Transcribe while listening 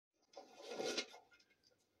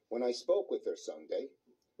When I spoke with her Sunday,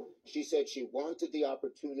 she said she wanted the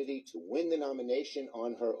opportunity to win the nomination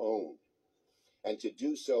on her own and to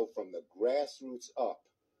do so from the grassroots up,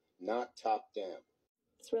 not top down.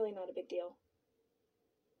 It's really not a big deal.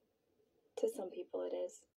 To some people it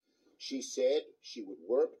is. She said she would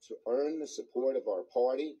work to earn the support of our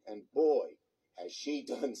party, and boy, has she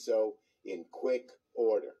done so in quick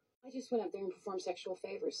order. I just went up there and performed sexual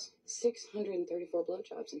favors. 634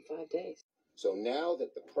 blowjobs in 5 days. So now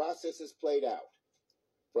that the process is played out,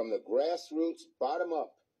 from the grassroots bottom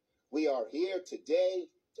up, we are here today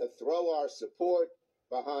to throw our support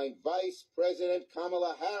behind Vice President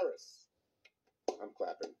Kamala Harris. I'm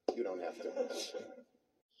clapping. You don't have to.